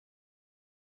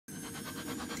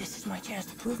This is my chance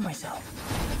to prove myself.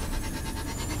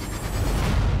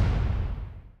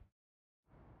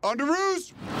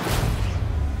 Underoos!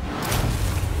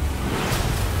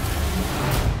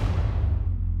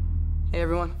 Hey,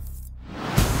 everyone.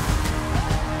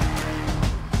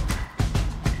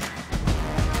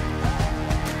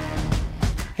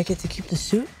 I get to keep the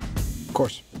suit? Of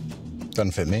course.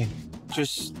 Doesn't fit me.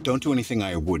 Just don't do anything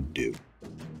I would do.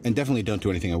 And definitely don't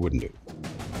do anything I wouldn't do.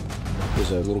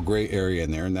 There's a little gray area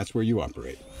in there, and that's where you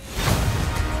operate.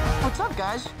 What's up,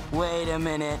 guys? Wait a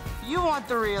minute. You want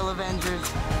the real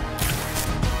Avengers?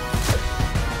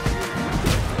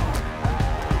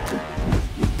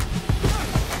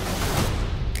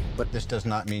 But this does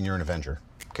not mean you're an Avenger,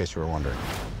 in case you were wondering.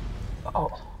 Oh.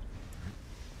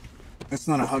 That's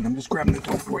not a hug. I'm just grabbing the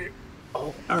door for you.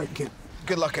 Oh, all right, kid.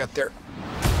 Good luck out there.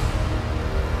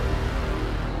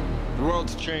 The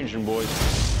world's changing, boys.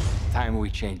 Time we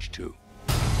change, too.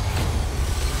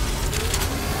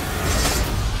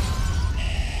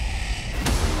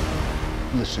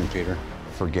 Listen, Peter,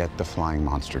 forget the flying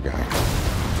monster guy.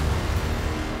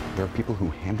 There are people who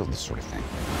handle this sort of thing.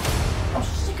 I'm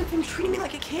sick of him treating me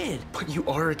like a kid. But you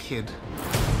are a kid.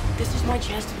 This is my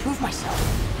chance to prove myself.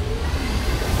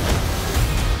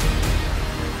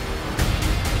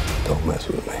 Don't mess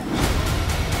with me,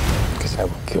 because I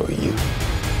will kill you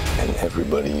and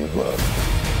everybody you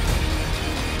love.